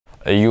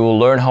You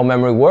learn how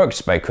memory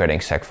works by creating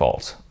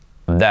segfaults.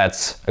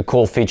 That's a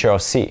cool feature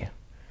of C.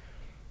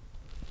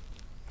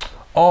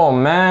 Oh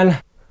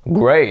man,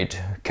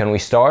 great. Can we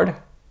start?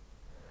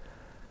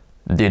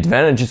 The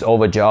advantages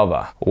over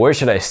Java. Where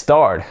should I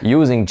start?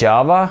 Using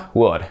Java?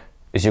 What?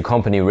 Is your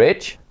company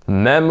rich?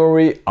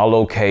 Memory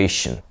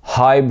allocation.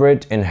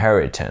 Hybrid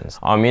inheritance.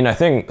 I mean, I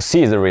think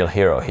C is the real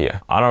hero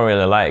here. I don't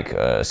really like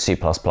C++.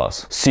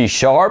 C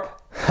sharp?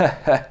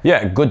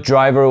 Yeah, a good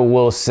driver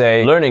will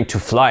say learning to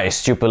fly is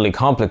stupidly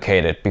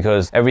complicated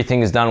because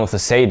everything is done with a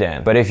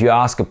sedan. But if you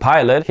ask a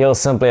pilot, he'll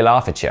simply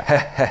laugh at you.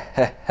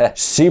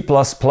 C++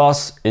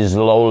 is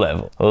low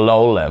level.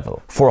 Low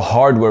level. For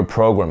hardware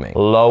programming.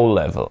 Low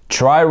level.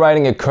 Try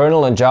writing a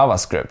kernel in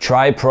JavaScript.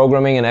 Try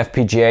programming an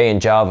FPGA in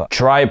Java.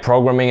 Try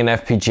programming an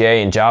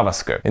FPGA in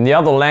JavaScript. In the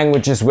other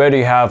languages, where do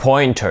you have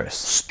pointers,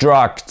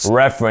 structs,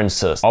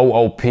 references,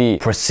 OOP,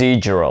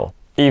 procedural,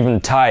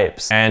 even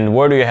types? And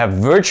where do you have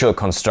virtual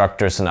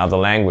constructors in other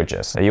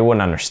languages? You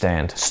wouldn't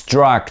understand.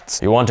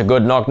 Structs. You want a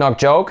good knock knock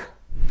joke?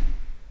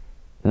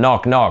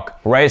 Knock knock.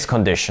 Race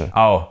condition.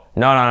 Oh,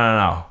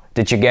 no.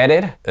 Did you get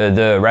it?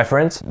 The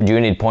reference? Do you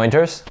need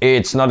pointers?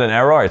 It's not an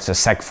error, it's a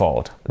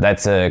segfault.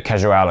 That's a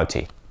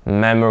casualty.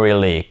 Memory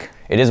leak.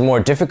 It is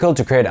more difficult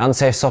to create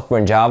unsafe software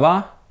in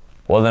Java?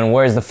 Well then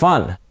where's the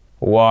fun?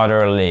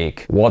 Water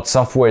leak. What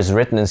software is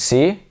written in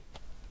C?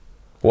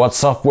 What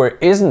software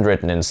isn't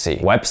written in C?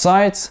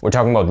 Websites? We're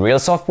talking about real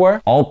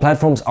software? All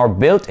platforms are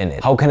built in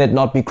it. How can it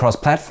not be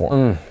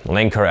cross-platform?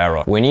 Linker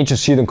error. We need to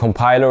see the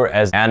compiler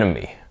as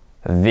enemy.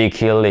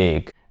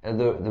 WikiLeaks.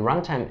 The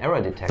runtime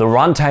error detection. The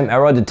runtime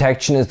error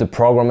detection is the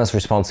programmer's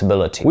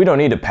responsibility. We don't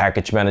need a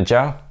package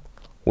manager.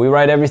 We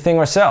write everything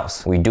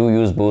ourselves. We do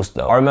use Boost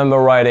though. I remember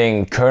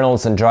writing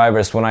kernels and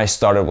drivers when I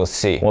started with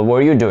C. What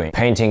were you doing?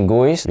 Painting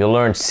GUIs? You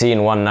learned C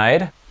in one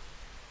night?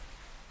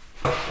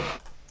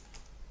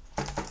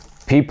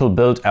 People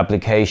build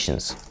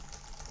applications.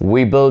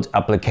 We build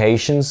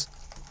applications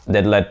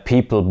that let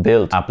people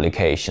build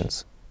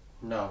applications.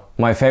 No.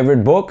 My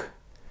favorite book?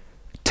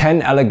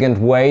 10 Elegant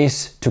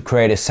Ways to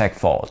Create a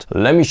Segfault.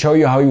 Let me show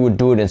you how you would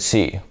do it in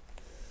C.